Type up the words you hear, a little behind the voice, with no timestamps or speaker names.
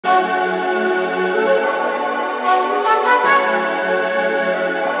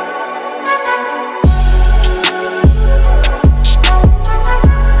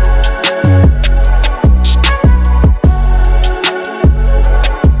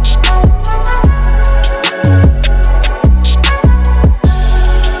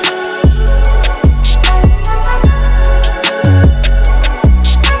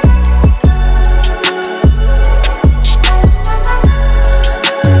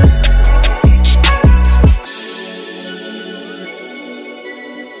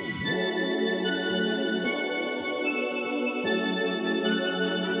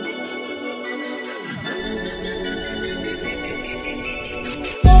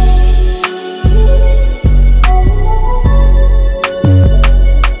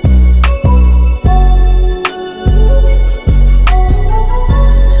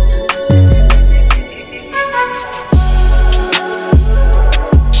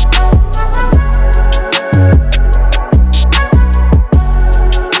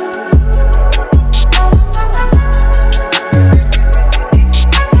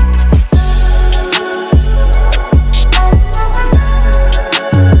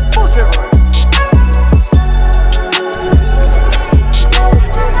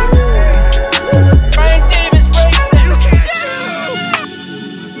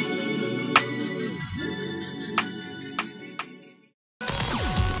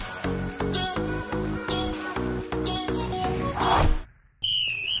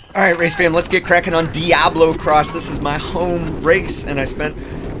Alright, race fam, let's get cracking on Diablo Cross. This is my home race, and I spent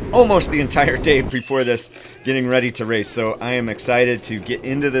almost the entire day before this getting ready to race. So I am excited to get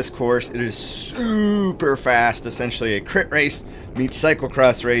into this course. It is super fast, essentially a crit race meets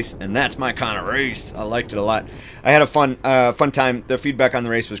cyclocross race, and that's my kind of race. I liked it a lot. I had a fun time. The feedback on the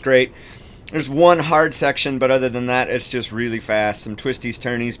race was great. There's one hard section, but other than that, it's just really fast. Some twisties,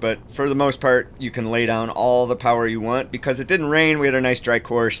 turnies, but for the most part, you can lay down all the power you want. Because it didn't rain, we had a nice dry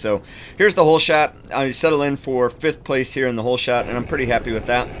course. So here's the whole shot. I settle in for 5th place here in the whole shot, and I'm pretty happy with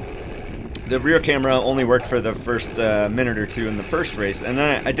that. The rear camera only worked for the first minute or two in the first race. And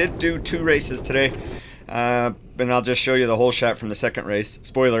then I did do 2 races today. And I'll just show you the whole shot from the second race.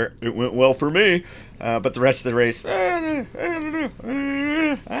 Spoiler, it went well for me. But the rest of the race,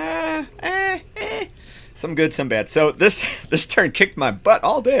 some good, some bad. So this turn kicked my butt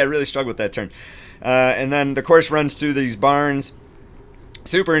all day. I really struggled with that turn. And then the course runs through these barns.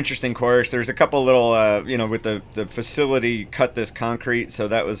 Super interesting course. There's a couple little, you know, with the facility cut this concrete, so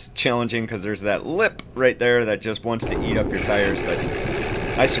that was challenging because there's that lip right there that just wants to eat up your tires, but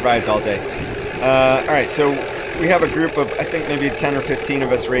I survived all day. Alright, so we have a group of, I think maybe 10 or 15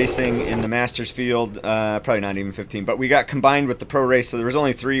 of us racing in the Masters field, probably not even 15, but we got combined with the pro race, so there was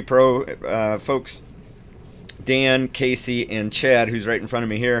only 3 pro folks. Dan, Casey, and Chad, who's right in front of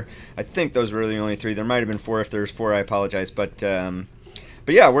me here. I think those were the only 3. There might have been 4. If there's 4, I apologize, but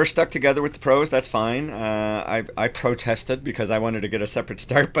yeah, we're stuck together with the pros. That's fine. I protested because I wanted to get a separate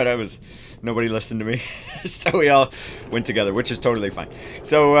start, but nobody listened to me. So we all went together, which is totally fine.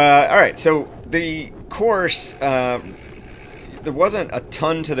 So, all right. So the course, there wasn't a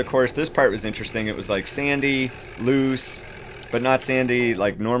ton to the course. This part was interesting. It was like sandy, loose, but not sandy,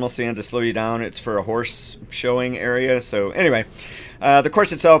 like normal sand to slow you down. It's for a horse showing area. So anyway, the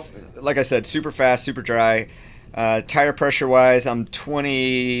course itself, like I said, super fast, super dry. Tire pressure wise, I'm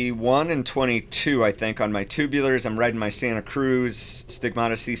 21 and 22, I think, on my tubulars. I'm riding my Santa Cruz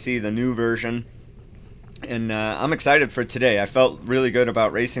Stigmata CC, the new version. And I'm excited for today. I felt really good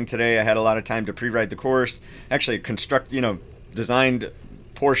about racing today. I had a lot of time to pre-ride the course. Actually designed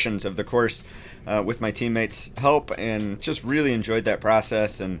portions of the course with my teammates' help, and just really enjoyed that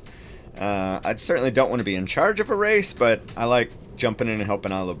process. And I certainly don't want to be in charge of a race, but I like jumping in and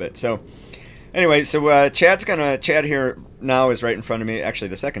helping out a little bit. So anyway, so Chad here now is right in front of me. Actually,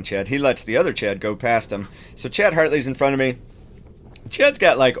 the second Chad. He lets the other Chad go past him. So Chad Hartley's in front of me. Chad's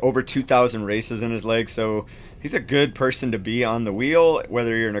got like over 2,000 races in his legs, so he's a good person to be on the wheel,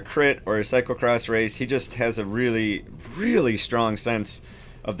 whether you're in a crit or a cyclocross race. He just has a really, really strong sense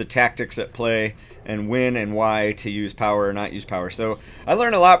of the tactics at play and when and why to use power or not use power. So I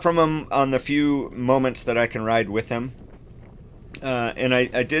learned a lot from him on the few moments that I can ride with him. And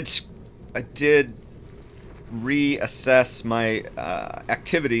I did reassess my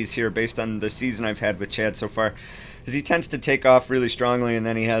activities here based on the season I've had with Chad so far, because he tends to take off really strongly, and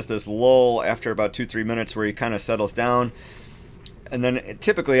then he has this lull after about 2-3 minutes where he kind of settles down. And then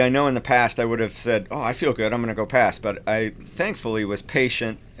typically, I know in the past I would have said, oh, I feel good, I'm going to go past, but I thankfully was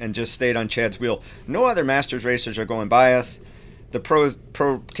patient and just stayed on Chad's wheel. No other Masters racers are going by us. The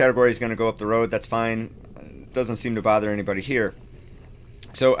pro category is going to go up the road, that's fine. It doesn't seem to bother anybody here.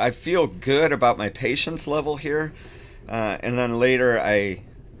 So I feel good about my patience level here, and then later I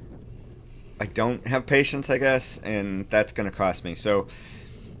don't have patience, I guess, and that's going to cost me. So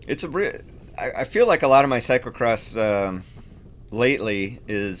it's I feel like a lot of my cyclocross lately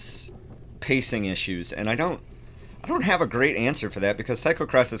is pacing issues, and I don't have a great answer for that, because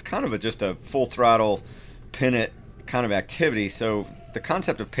cyclocross is kind of just a full throttle pin it kind of activity. So the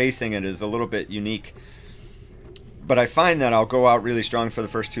concept of pacing it is a little bit unique. But I find that I'll go out really strong for the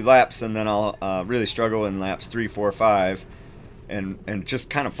first 2 laps, and then I'll really struggle in laps 3, 4, 5, and just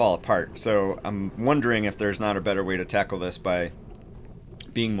kind of fall apart. So I'm wondering if there's not a better way to tackle this by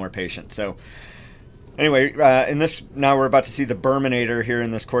being more patient. So anyway, now we're about to see the Berminator here in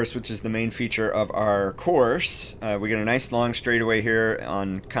this course, which is the main feature of our course. We get a nice long straightaway here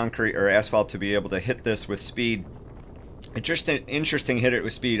on concrete or asphalt to be able to hit this with speed. It's just an interesting hit it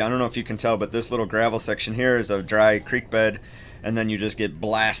with speed. I don't know if you can tell, but this little gravel section here is a dry creek bed, and then you just get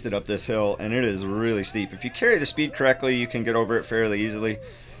blasted up this hill, and it is really steep. If you carry the speed correctly, you can get over it fairly easily.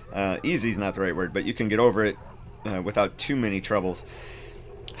 Easy is not the right word, but you can get over it without too many troubles.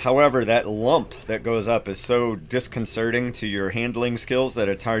 However, that lump that goes up is so disconcerting to your handling skills that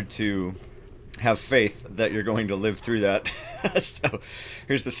it's hard to have faith that you're going to live through that. So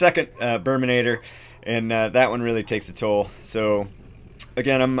here's the second Berminator. And that one really takes a toll. So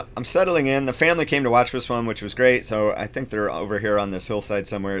again, I'm settling in. The family came to watch this one, which was great. So I think they're over here on this hillside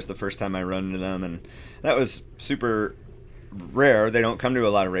somewhere. It's the first time I run into them, and that was super rare. They don't come to a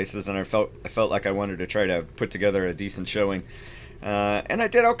lot of races, and I felt like I wanted to try to put together a decent showing. And I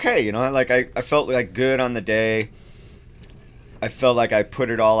did okay, you know. Like I felt like good on the day. I felt like I put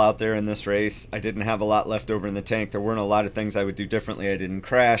it all out there in this race. I didn't have a lot left over in the tank. There weren't a lot of things I would do differently. I didn't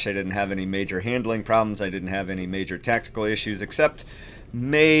crash. I didn't have any major handling problems. I didn't have any major tactical issues, except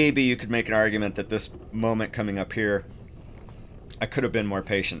maybe you could make an argument that this moment coming up here, I could have been more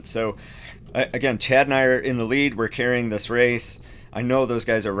patient. So, again, Chad and I are in the lead. We're carrying this race. I know those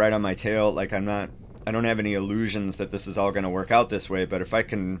guys are right on my tail. Like, I don't have any illusions that this is all going to work out this way, but if I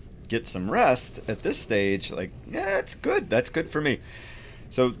can get some rest at this stage, like, yeah, it's good. That's good for me.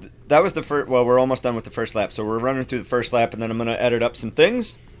 So that was the first. Well, we're almost done with the first lap, so we're running through the first lap, and then I'm going to edit up some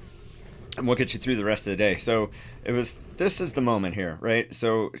things, and we'll get you through the rest of the day. So this is the moment here, right?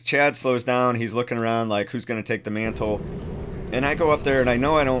 So Chad slows down. He's looking around like, who's going to take the mantle? And I go up there, and I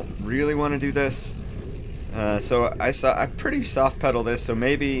know I don't really want to do this. So I pretty soft pedal this, so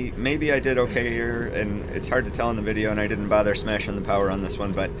maybe I did okay here, and it's hard to tell in the video, and I didn't bother smashing the power on this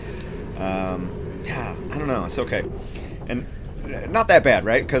one, but yeah, I don't know, it's okay, and not that bad,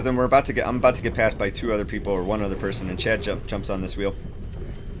 right? Because then I'm about to get passed by two other people or one other person, and Chad jumps on this wheel,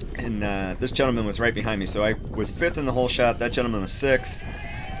 and this gentleman was right behind me, so I was 5th in the whole shot. That gentleman was 6th.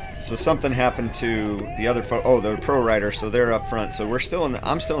 So something happened to the other the pro rider, so they're up front. So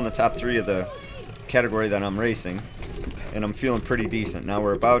I'm still in the top 3 of the category that I'm racing, and I'm feeling pretty decent. Now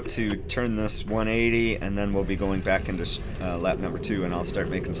we're about to turn this 180, and then we'll be going back into lap number 2, and I'll start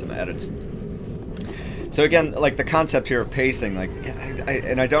making some edits. So again, like the concept here of pacing, like,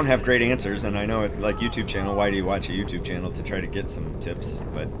 I don't have great answers, and I know it's like YouTube channel, why do you watch a YouTube channel? To try to get some tips,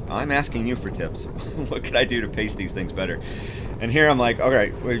 but I'm asking you for tips. What could I do to pace these things better? And here I'm like,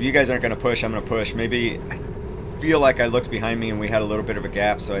 alright, well, if you guys aren't going to push, I'm going to push. Maybe I feel like I looked behind me and we had a little bit of a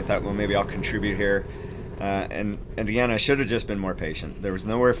gap, so I thought, well, maybe I'll contribute here. And again, I should have just been more patient. There was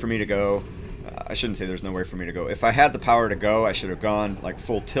nowhere for me to go. I shouldn't say there's nowhere for me to go. If I had the power to go, I should have gone like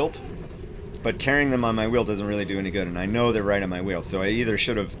full tilt. But carrying them on my wheel doesn't really do any good, and I know they're right on my wheel. So I either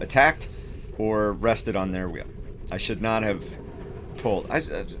should have attacked or rested on their wheel. I should not have pulled.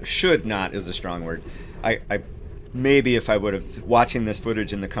 Should not is a strong word. I maybe if I would have, watching this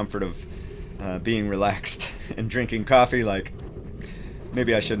footage in the comfort of being relaxed and drinking coffee, like,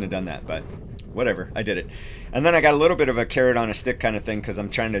 maybe I shouldn't have done that, but whatever, I did it. And then I got a little bit of a carrot on a stick kind of thing, because I'm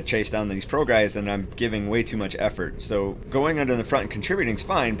trying to chase down these pro guys and I'm giving way too much effort. So going under the front and contributing is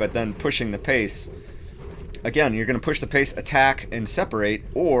fine, but then pushing the pace, again, you're going to push the pace, attack and separate,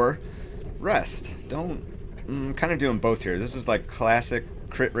 or rest. Don't, kind of doing both here. This is like classic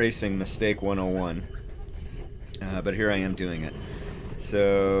crit racing mistake 101, but here I am doing it.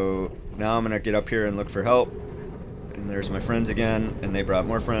 So now I'm going to get up here and look for help, and there's my friends again, and they brought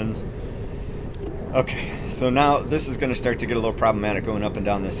more friends. Okay, so now this is going to start to get a little problematic going up and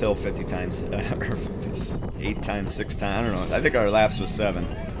down this hill 50 times, or 8 times, 6 times, I don't know. I think our laps was 7.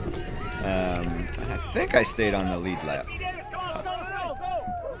 And I think I stayed on the lead lap.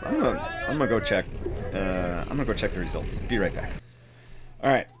 I'm gonna go check. I'm gonna go check the results. Be right back.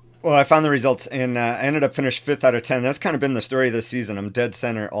 All right. Well, I found the results, and I ended up finished 5th out of 10. That's kind of been the story of this season. I'm dead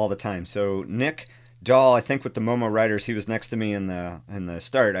center all the time. So Nick Dahl, I think with the Momo riders, he was next to me in the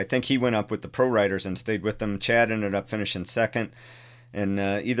start. I think he went up with the pro riders and stayed with them. Chad ended up finishing 2nd, and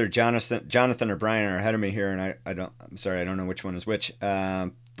either Jonathan or Brian are ahead of me here, and I'm sorry, I don't know which one is which.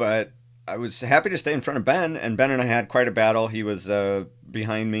 But I was happy to stay in front of Ben, and Ben and I had quite a battle. He was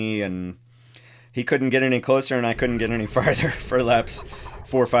behind me, and he couldn't get any closer, and I couldn't get any farther for laps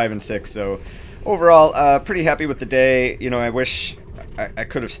 4, 5, and 6. So overall, pretty happy with the day. You know, I wish I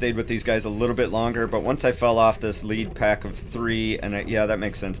could have stayed with these guys a little bit longer, but once I fell off this lead pack of 3, and yeah, that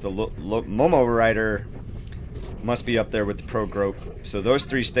makes sense. The Momo rider must be up there with the pro group. So those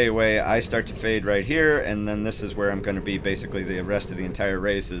 3 stay away. I start to fade right here, and then this is where I'm going to be basically the rest of the entire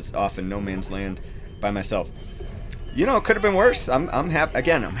race is off in no man's land by myself. You know, it could have been worse. I'm happy.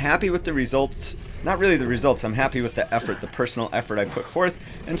 Again, I'm happy with the results. Not really the results. I'm happy with the effort, the personal effort I put forth.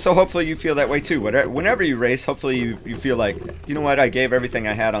 And so hopefully you feel that way too. Whenever you race, hopefully you feel like, you know what, I gave everything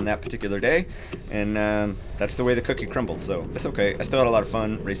I had on that particular day. And that's the way the cookie crumbles. So it's okay. I still had a lot of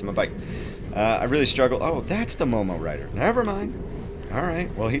fun racing my bike. I really struggled. Oh, that's the Momo rider. Never mind. All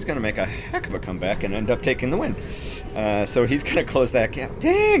right. Well, he's going to make a heck of a comeback and end up taking the win. So he's going to close that gap.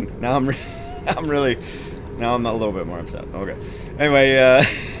 Dang! Now I'm a little bit more upset. Okay. Anyway,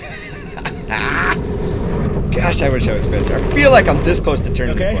 gosh, I wish I was faster. I feel like I'm this close to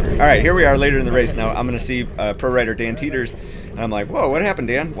turning the corner. All right, here we are later in the race. Now I'm going to see pro rider Dan Teeters, and I'm like, whoa, what happened,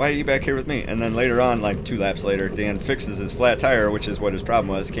 Dan? Why are you back here with me? And then later on, like 2 laps later, Dan fixes his flat tire, which is what his problem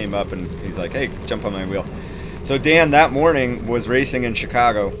was, came up, and he's like, hey, jump on my wheel. So Dan that morning was racing in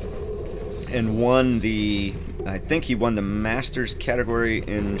Chicago and won the, I think he won the Masters category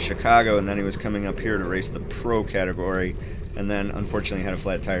in Chicago, and then he was coming up here to race the Pro category, and then unfortunately had a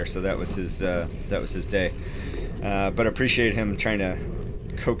flat tire, so that was his day. But appreciate him trying to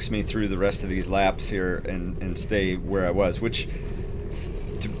coax me through the rest of these laps here and stay where I was, which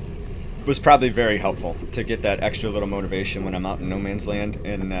was probably very helpful to get that extra little motivation when I'm out in no man's land,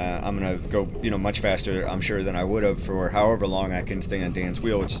 and I'm gonna go much faster, I'm sure, than I would have for however long I can stay on Dan's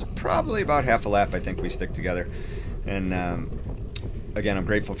wheel, which is probably about half a lap I think we stick together. And again, I'm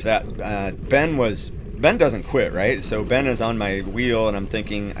grateful for that. Ben doesn't quit, right? So Ben is on my wheel, and I'm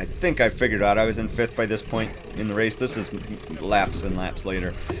thinking, I think I figured out I was in 5th by this point in the race. This is laps and laps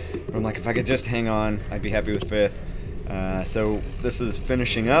later. I'm like, if I could just hang on, I'd be happy with 5th. So this is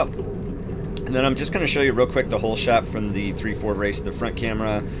finishing up. And then I'm just going to show you real quick the whole shot from the 3-4 race. The front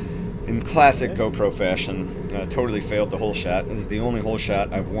camera, in classic GoPro fashion, totally failed the whole shot. It is the only whole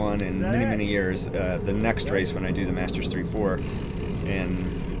shot I've won in many, many years. The next race when I do the Masters 3-4.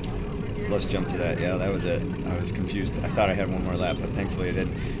 And let's jump to that. Yeah, that was it. I was confused. I thought I had one more lap, but thankfully I did.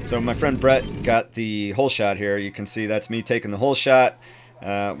 So my friend Brett got the whole shot here. You can see that's me taking the whole shot.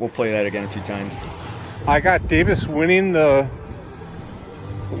 We'll play that again a few times. I got Davis winning the...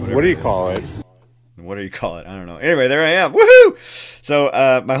 What do you call it? What do you call it? I don't know. Anyway, there I am. Woohoo! So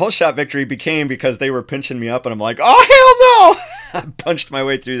my whole shot victory became because they were pinching me up, and I'm like, oh, hell no! I punched my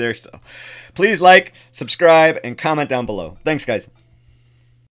way through there. So please like, subscribe, and comment down below. Thanks, guys.